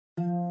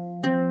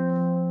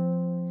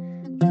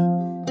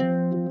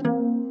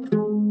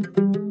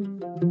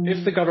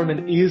if the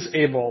government is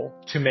able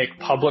to make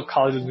public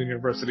colleges and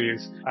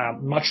universities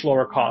much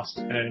lower cost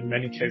and in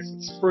many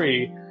cases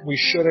free, we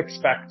should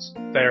expect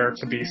there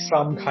to be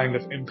some kind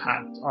of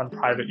impact on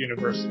private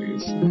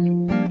universities.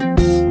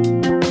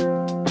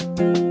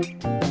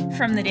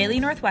 From the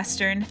Daily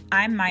Northwestern,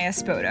 I'm Maya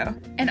Spoto.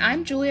 And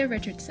I'm Julia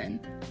Richardson.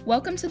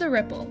 Welcome to The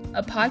Ripple,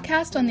 a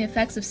podcast on the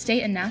effects of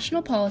state and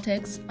national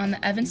politics on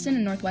the Evanston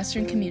and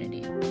Northwestern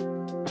community.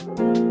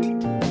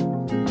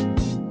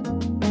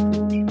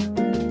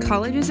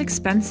 College is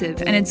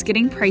expensive, and it's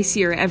getting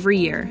pricier every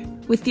year.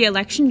 With the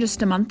election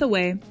just a month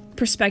away,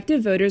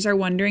 prospective voters are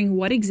wondering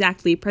what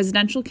exactly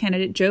presidential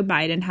candidate Joe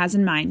Biden has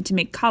in mind to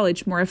make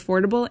college more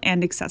affordable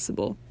and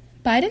accessible.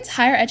 Biden's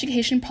higher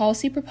education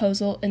policy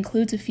proposal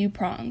includes a few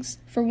prongs.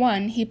 For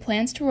one, he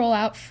plans to roll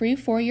out free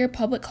 4-year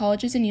public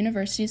colleges and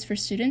universities for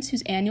students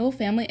whose annual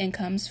family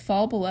incomes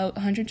fall below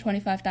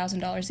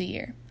 $125,000 a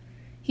year.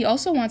 He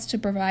also wants to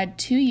provide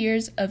 2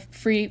 years of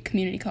free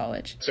community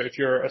college. So if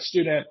you're a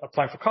student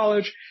applying for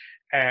college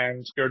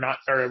and you're not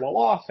very well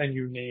off and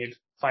you need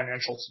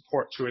financial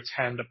support to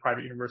attend a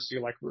private university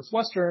like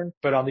Northwestern,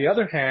 but on the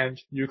other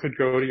hand, you could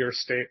go to your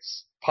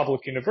state's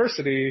public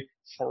university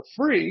for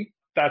free,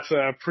 that's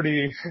a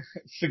pretty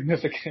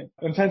significant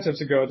incentive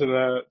to go to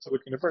the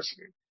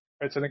university.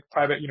 Right? So I think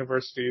private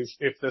universities,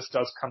 if this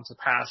does come to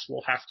pass,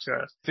 will have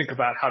to think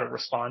about how to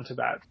respond to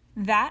that.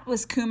 That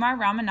was Kumar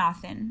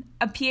Ramanathan,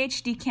 a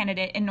PhD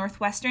candidate in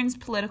Northwestern's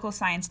political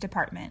science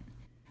department.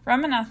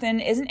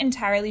 Ramanathan isn't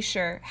entirely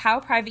sure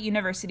how private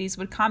universities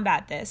would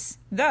combat this,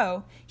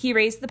 though he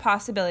raised the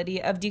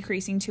possibility of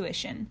decreasing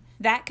tuition.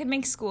 That could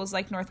make schools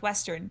like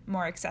Northwestern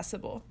more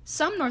accessible.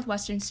 Some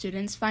Northwestern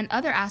students find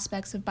other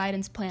aspects of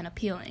Biden's plan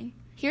appealing.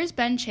 Here's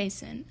Ben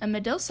Chasen, a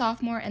Medill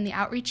sophomore and the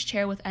outreach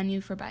chair with NU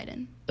for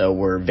Biden. So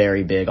we're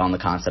very big on the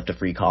concept of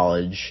free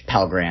college,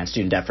 Pell Grants,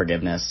 student debt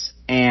forgiveness,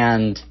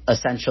 and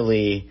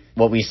essentially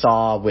what we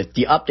saw with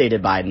the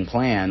updated Biden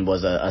plan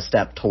was a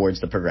step towards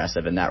the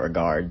progressive in that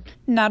regard.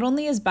 Not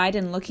only is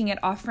Biden looking at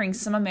offering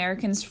some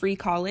Americans free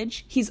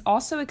college, he's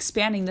also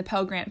expanding the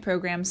Pell Grant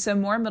program so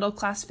more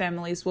middle-class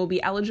families will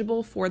be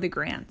eligible for the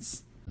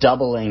grants.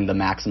 Doubling the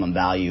maximum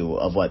value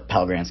of what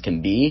Pell Grants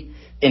can be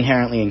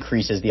inherently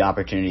increases the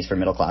opportunities for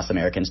middle-class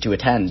Americans to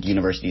attend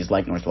universities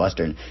like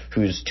Northwestern,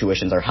 whose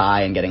tuitions are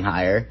high and getting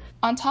higher.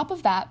 On top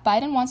of that,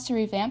 Biden wants to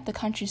revamp the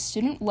country's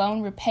student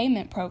loan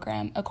repayment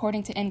program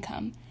according to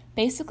income,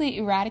 basically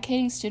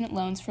eradicating student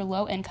loans for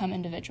low-income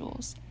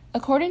individuals.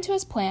 According to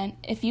his plan,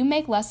 if you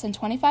make less than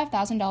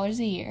 $25,000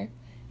 a year,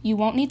 you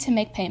won't need to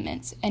make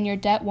payments, and your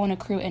debt won't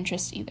accrue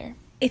interest either.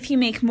 If you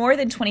make more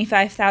than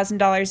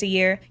 $25,000 a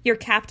year, you're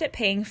capped at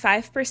paying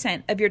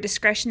 5% of your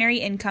discretionary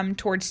income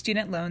towards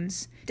student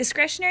loans.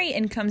 Discretionary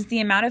income's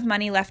the amount of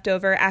money left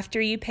over after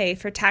you pay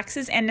for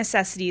taxes and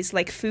necessities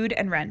like food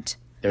and rent.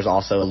 There's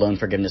also a loan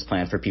forgiveness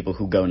plan for people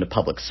who go into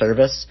public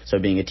service, so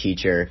being a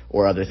teacher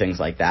or other things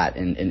like that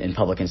in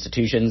public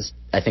institutions.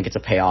 I think it's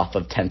a payoff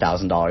of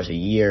 $10,000 a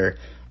year.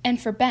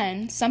 And for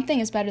Ben, something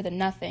is better than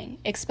nothing,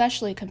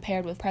 especially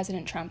compared with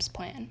President Trump's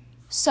plan.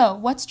 So,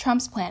 what's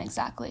Trump's plan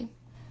exactly?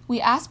 We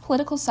asked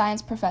political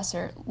science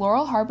professor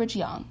Laurel Harbridge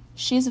Young.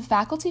 She is a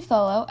faculty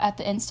fellow at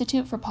the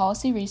Institute for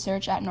Policy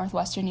Research at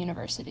Northwestern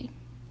University.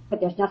 But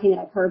there's nothing that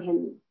I've heard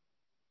him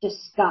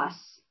discuss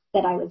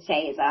that I would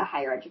say is a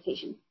higher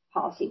education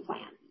policy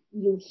plan.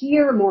 You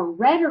hear more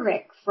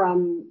rhetoric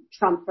from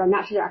Trump, but I'm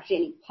not sure there are actually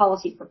any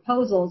policy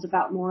proposals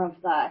about more of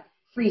the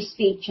free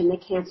speech and the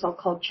cancel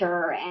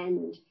culture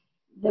and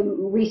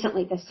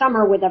recently this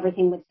summer with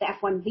everything with the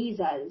F-1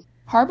 visas.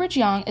 Harbridge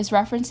Young is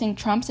referencing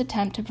Trump's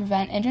attempt to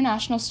prevent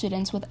international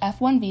students with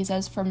F-1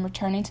 visas from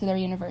returning to their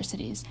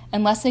universities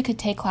unless they could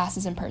take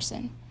classes in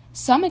person.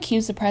 Some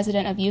accuse the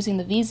president of using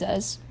the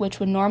visas, which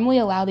would normally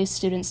allow these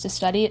students to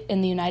study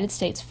in the United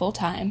States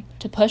full-time,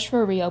 to push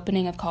for a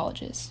reopening of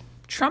colleges.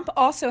 Trump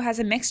also has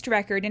a mixed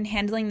record in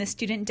handling the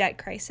student debt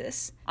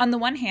crisis. On the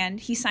one hand,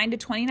 he signed a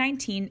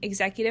 2019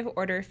 executive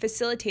order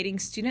facilitating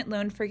student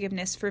loan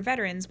forgiveness for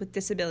veterans with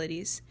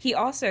disabilities. He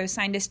also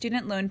signed a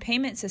student loan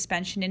payment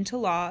suspension into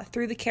law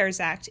through the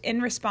CARES Act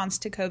in response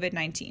to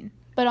COVID-19.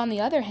 But on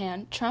the other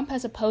hand, Trump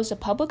has opposed a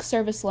public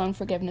service loan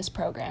forgiveness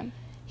program.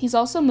 He's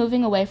also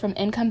moving away from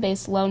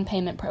income-based loan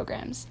payment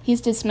programs.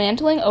 He's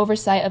dismantling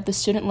oversight of the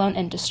student loan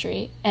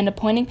industry and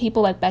appointing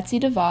people like Betsy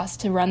DeVos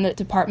to run the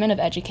Department of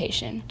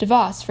Education.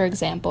 DeVos, for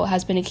example,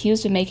 has been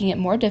accused of making it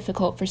more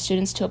difficult for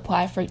students to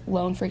apply for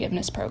loan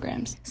forgiveness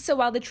programs. So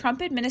while the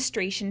Trump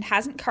administration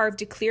hasn't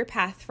carved a clear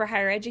path for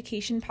higher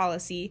education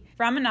policy,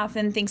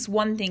 Ramanathan thinks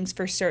one thing's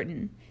for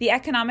certain. The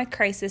economic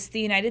crisis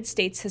the United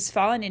States has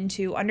fallen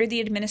into under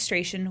the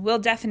administration will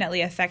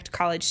definitely affect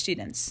college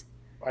students.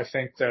 I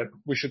think that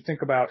we should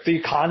think about the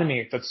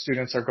economy that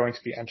students are going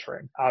to be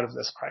entering out of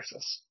this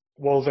crisis.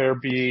 Will there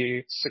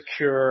be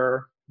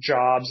secure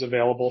jobs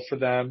available for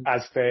them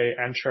as they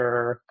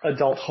enter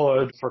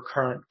adulthood for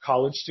current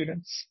college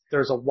students?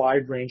 There's a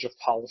wide range of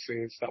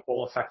policies that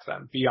will affect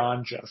them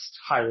beyond just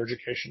higher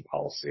education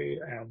policy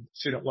and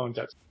student loan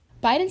debt.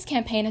 Biden's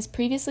campaign has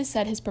previously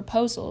said his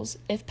proposals,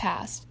 if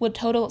passed, would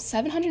total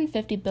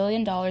 $750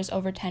 billion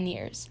over 10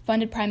 years,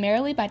 funded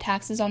primarily by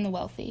taxes on the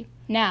wealthy.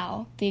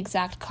 Now, the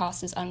exact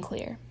cost is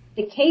unclear.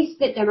 The case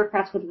that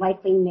Democrats would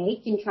likely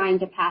make in trying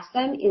to pass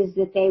them is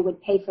that they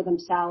would pay for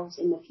themselves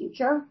in the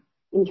future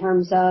in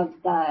terms of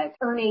the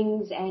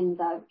earnings and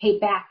the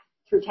paid back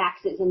through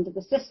taxes into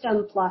the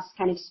system, plus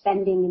kind of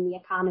spending in the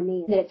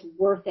economy, that it's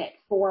worth it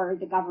for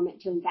the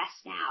government to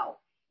invest now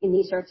in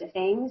these sorts of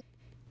things.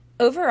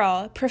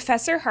 Overall,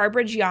 Professor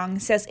Harbridge Young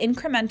says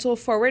incremental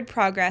forward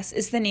progress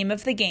is the name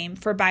of the game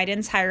for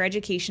Biden's higher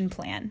education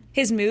plan.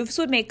 His moves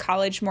would make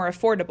college more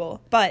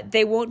affordable, but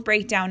they won't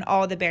break down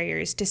all the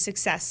barriers to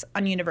success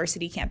on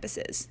university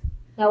campuses.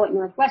 So at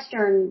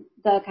Northwestern,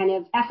 the kind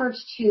of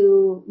efforts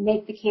to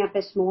make the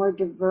campus more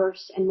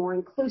diverse and more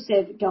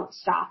inclusive don't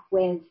stop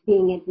with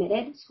being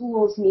admitted.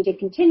 Schools need to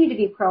continue to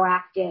be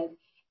proactive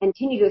and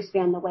continue to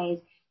expand the ways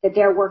that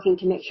they're working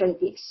to make sure that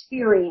the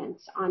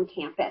experience on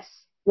campus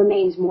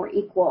remains more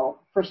equal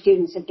for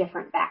students of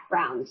different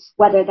backgrounds,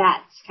 whether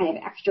that's kind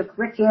of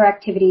extracurricular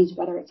activities,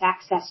 whether it's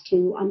access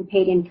to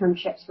unpaid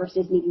internships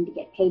versus needing to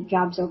get paid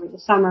jobs over the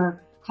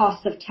summer,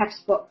 costs of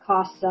textbook,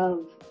 costs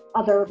of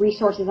other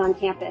resources on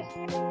campus.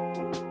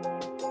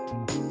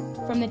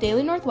 From the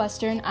Daily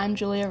Northwestern, I'm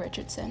Julia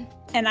Richardson.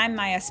 And I'm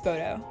Maya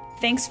Spoto.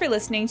 Thanks for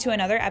listening to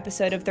another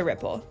episode of The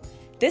Ripple.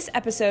 This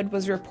episode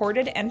was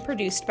reported and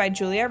produced by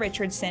Julia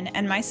Richardson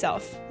and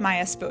myself,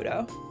 Maya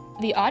Spoto.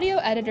 The audio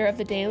editor of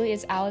The Daily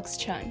is Alex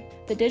Chun.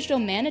 The digital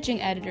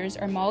managing editors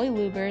are Molly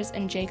Lubers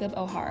and Jacob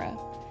O'Hara.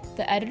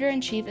 The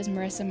editor-in-chief is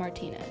Marissa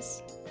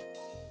Martinez.